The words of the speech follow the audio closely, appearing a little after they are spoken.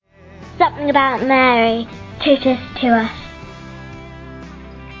Something about Mary. Totus2us.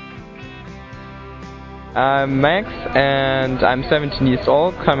 I'm Max and I'm 17 years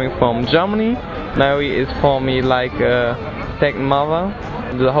old, coming from Germany. Mary is for me like a second mother,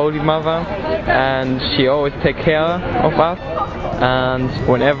 the Holy Mother, and she always takes care of us. And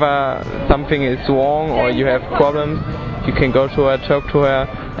whenever something is wrong or you have problems, you can go to her, talk to her,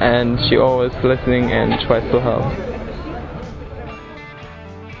 and she always listening and tries to help.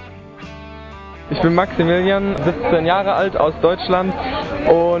 Ich bin Maximilian, 17 Jahre alt, aus Deutschland,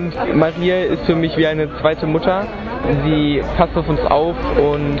 und Maria ist für mich wie eine zweite Mutter. Sie passt auf uns auf,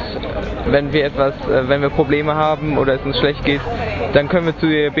 und wenn wir Probleme haben oder es uns schlecht geht, dann können wir zu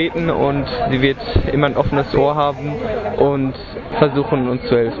ihr beten und sie wird immer ein offenes Ohr haben und versuchen uns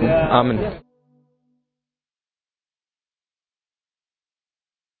zu helfen. Amen.